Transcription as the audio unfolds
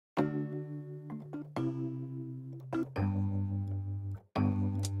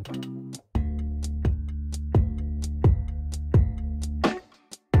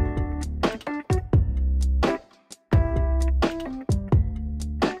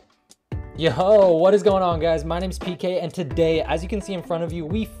Yo, what is going on, guys? My name's PK, and today, as you can see in front of you,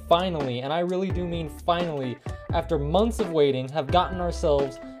 we finally, and I really do mean finally, after months of waiting, have gotten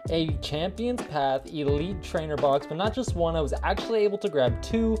ourselves a Champions Path Elite Trainer box, but not just one. I was actually able to grab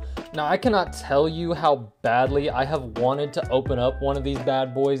two. Now, I cannot tell you how badly I have wanted to open up one of these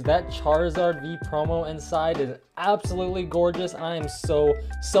bad boys. That Charizard V promo inside is absolutely gorgeous, and I am so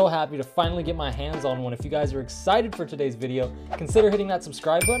happy to finally get my hands on one. If you guys are excited for today's video, consider hitting that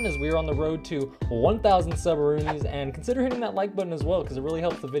subscribe button as we are on the road to 1,000 subaroonies, and consider hitting that like button as well because it really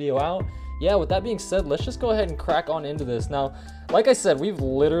helps the video out. Yeah, with that being said, let's just go ahead and crack on into this. Now, like I said, we've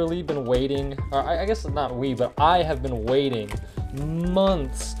literally been waiting, or I guess not we, but I have been waiting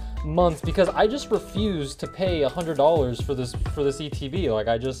months because I just refuse to pay $100 for this ETB. Like,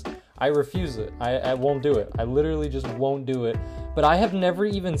 I refuse it. I won't do it. I literally just won't do it. But I have never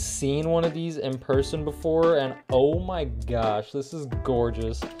even seen one of these in person before, and oh my gosh, this is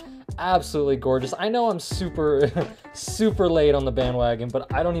gorgeous. Absolutely gorgeous. I know I'm super late on the bandwagon,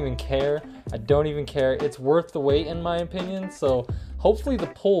 but I don't even care. I don't even care. It's worth the wait in my opinion. So hopefully the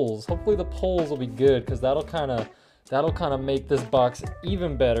polls will be good, because that'll kind of make this box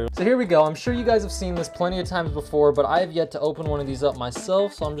even better. So here we go. I'm sure you guys have seen this plenty of times before, but I have yet to open one of these up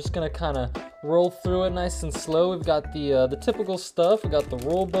myself, so I'm just gonna kind of roll through it nice and slow. We've got the typical stuff. We got the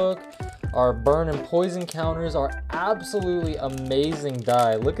rule book, our burn and poison counters, our absolutely amazing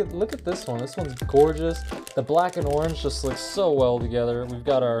die. Look at this one. This one's gorgeous. The black and orange just looks so well together. We've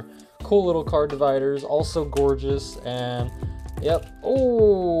got our cool little card dividers, also gorgeous. And yep.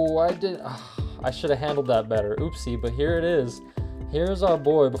 Oh, I should have handled that better. Oopsie, but here it is. Here's our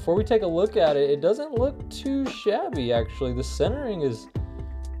boy. Before we take a look at it, it doesn't look too shabby, actually. The centering is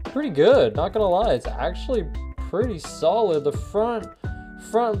pretty good, not gonna lie. It's actually pretty solid. The front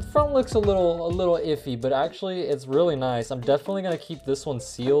looks a little iffy, but actually it's really nice. I'm definitely gonna keep this one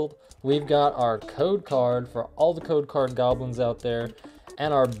sealed. We've got our code card for all the code card goblins out there,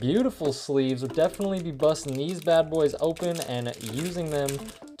 and our beautiful sleeves. We'll definitely be busting these bad boys open and using them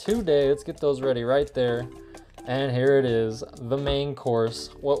today. Let's get those ready right there. And here it is, the main course,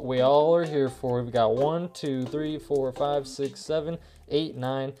 what we all are here for. We've got 1, 2, 3, 4, 5, 6, 7, 8,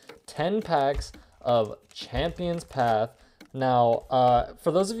 9, 10 packs of Champions Path. Now,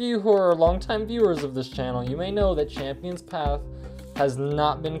 for those of you who are longtime viewers of this channel, you may know that Champions Path has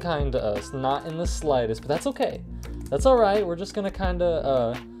not been kind to us, not in the slightest, but that's okay. That's all right. We're just gonna kind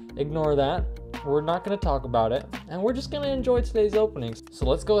of ignore that. We're not gonna talk about it, and we're just gonna enjoy today's openings. So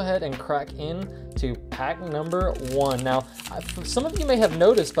let's go ahead and crack into pack number 1. Now, some of you may have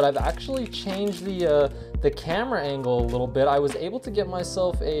noticed, but I've actually changed the camera angle a little bit. I was able to get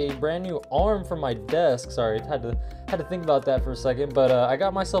myself a brand new arm for my desk. Sorry, had to think about that for a second, but I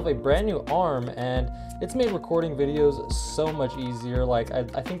got myself a brand new arm, and it's made recording videos so much easier. Like,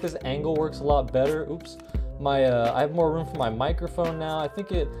 I think this angle works a lot better. Oops. I have more room for my microphone now. I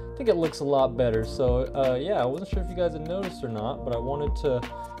think it looks a lot better. So yeah, I wasn't sure if you guys had noticed or not, but I wanted to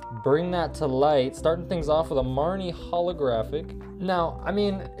bring that to light. Starting things off with a Marnie holographic. Now, I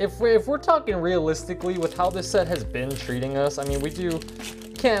mean, if we're talking realistically with how this set has been treating us, I mean, we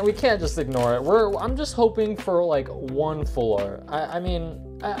can't just ignore it. I'm just hoping for like one full art. I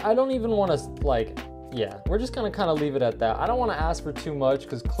mean, I don't even want to, like, yeah, we're just gonna kind of leave it at that. I don't want to ask for too much,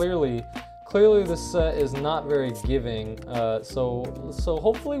 because clearly this set is not very giving. So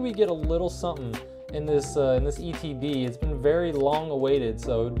hopefully we get a little something in this ETB. It's been very long awaited,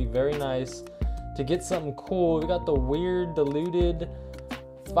 so it'd be very nice to get something cool. We got the weird diluted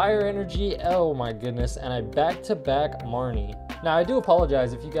fire energy. Oh my goodness, and a back-to-back Marnie. Now, I do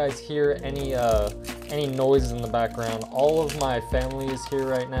apologize if you guys hear any noises in the background. All of my family is here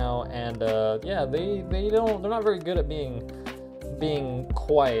right now, and yeah, they're not very good at being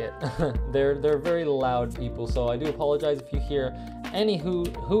quiet. they're very loud people, so I do apologize if you hear any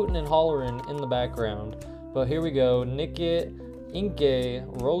hooting and hollering in the background. But here we go. Nickit, Inke,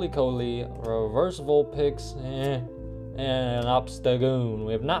 Roly Coly, Reverse Vulpix, and Obstagoon.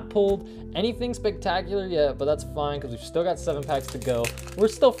 We have not pulled anything spectacular yet, but that's fine because we've still got 7 packs to go. We're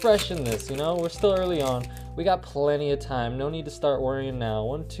still fresh in this, you know? We're still early on. We got plenty of time. No need to start worrying now.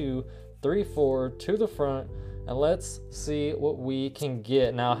 1, 2, 3, 4 to the front. And let's see what we can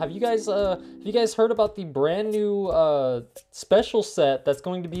get. Now, have you guys heard about the brand new special set that's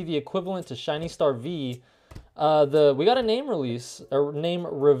going to be the equivalent to Shiny Star V? We got a name release, or name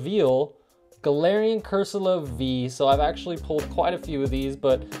reveal, Galarian Cursula V. So I've actually pulled quite a few of these,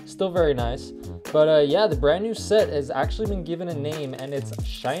 but still very nice. But yeah, the brand new set has actually been given a name, and it's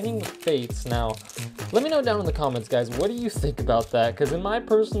Shining Fates. Now, let me know down in the comments, guys, what do you think about that? Because in my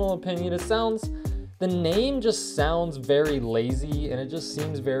personal opinion, it sounds the name just sounds very lazy and it just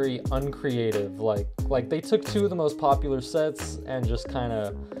seems very uncreative. Like they took two of the most popular sets and just kind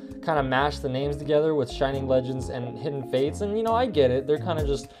of mashed the names together with Shining Legends and Hidden Fates. And you know, I get it, they're kind of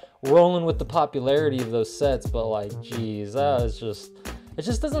just rolling with the popularity of those sets, but like, geez, it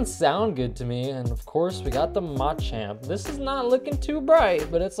just doesn't sound good to me. And of course, we got the Machamp. This is not looking too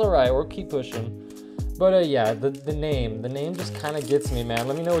bright, but it's all right. We'll keep pushing. But yeah, the name just kind of gets me, man.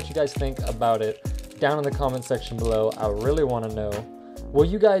 Let me know what you guys think about it down in the comment section below. I really want to know. Will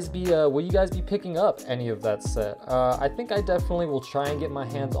you guys be picking up any of that set? I think I definitely will try and get my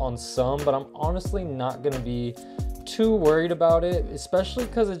hands on some, but I'm honestly not gonna be too worried about it, especially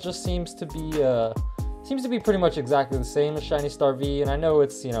because it just seems to be pretty much exactly the same as Shiny Star V. And I know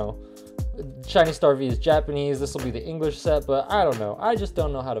it's, you know, Shiny Star V is Japanese, this will be the English set, but I don't know. I just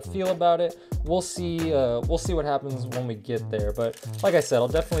don't know how to feel about it. We'll see what happens when we get there. But like I said, I'll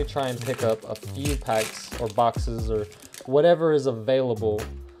definitely try and pick up a few packs or boxes or whatever is available.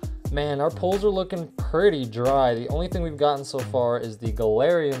 Man, our pulls are looking pretty dry. The only thing we've gotten so far is the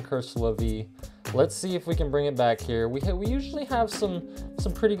Galarian Cursula V. Let's see if we can bring it back here. We usually have some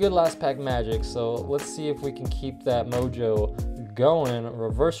pretty good last pack magic, so let's see if we can keep that mojo going.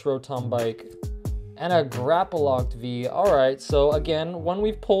 Reverse Rotom Bike and a Grapploct V. All right, so again, one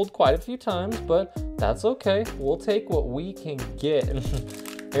we've pulled quite a few times, but that's okay. We'll take what we can get.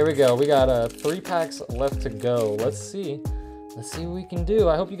 Here we go. We got 3 packs left to go. Let's see what we can do.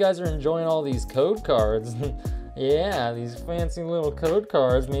 I hope you guys are enjoying all these code cards. Yeah, these fancy little code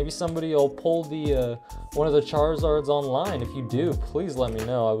cards. Maybe somebody will pull the one of the Charizards online. If you do, please let me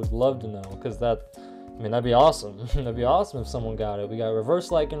know. I would love to know, because that'd be awesome. That'd be awesome if someone got it. We got Reverse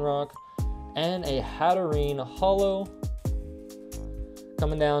Lycanroc and a Hatterene Holo.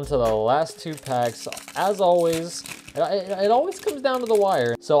 Coming down to the last 2 packs. As always, it always comes down to the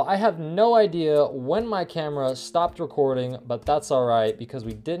wire. So I have no idea when my camera stopped recording, but that's all right, because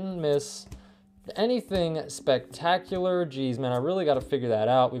we didn't miss anything spectacular. Geez, man, I really got to figure that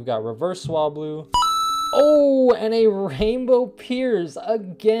out. We've got Reverse Swablu. Oh, and a Rainbow Piers.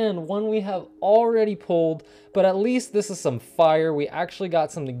 Again, one we have already pulled, but at least this is some fire. We actually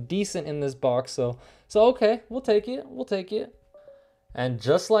got something decent in this box, so okay, we'll take it. We'll take it. And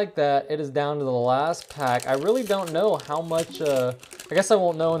just like that, it is down to the last pack. I really don't know how much, I guess I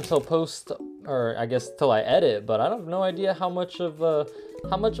won't know until post, or I guess till I edit, but I have no idea how much of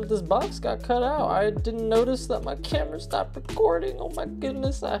this box got cut out. I didn't notice that my camera stopped recording. Oh my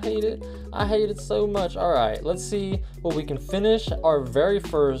goodness, I hate it. I hate it so much. All right, let's see what we can finish our very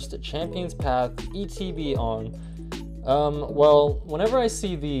first Champions Path ETB on. Well, whenever I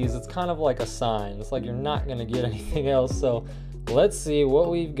see these, it's kind of like a sign. It's like you're not gonna get anything else, so let's see what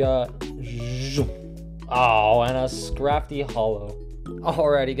we've got. Oh, and a Scrafty Holo.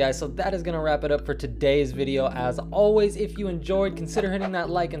 Alrighty guys, so that is gonna wrap it up for today's video. As always, if you enjoyed, consider hitting that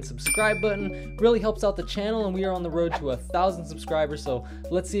like and subscribe button. Really helps out the channel, and we are on the road to 1,000 subscribers, so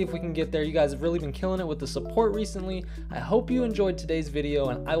let's see if we can get there. You guys have really been killing it with the support recently. I hope you enjoyed today's video,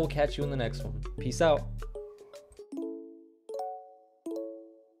 and I will catch you in the next one. Peace out.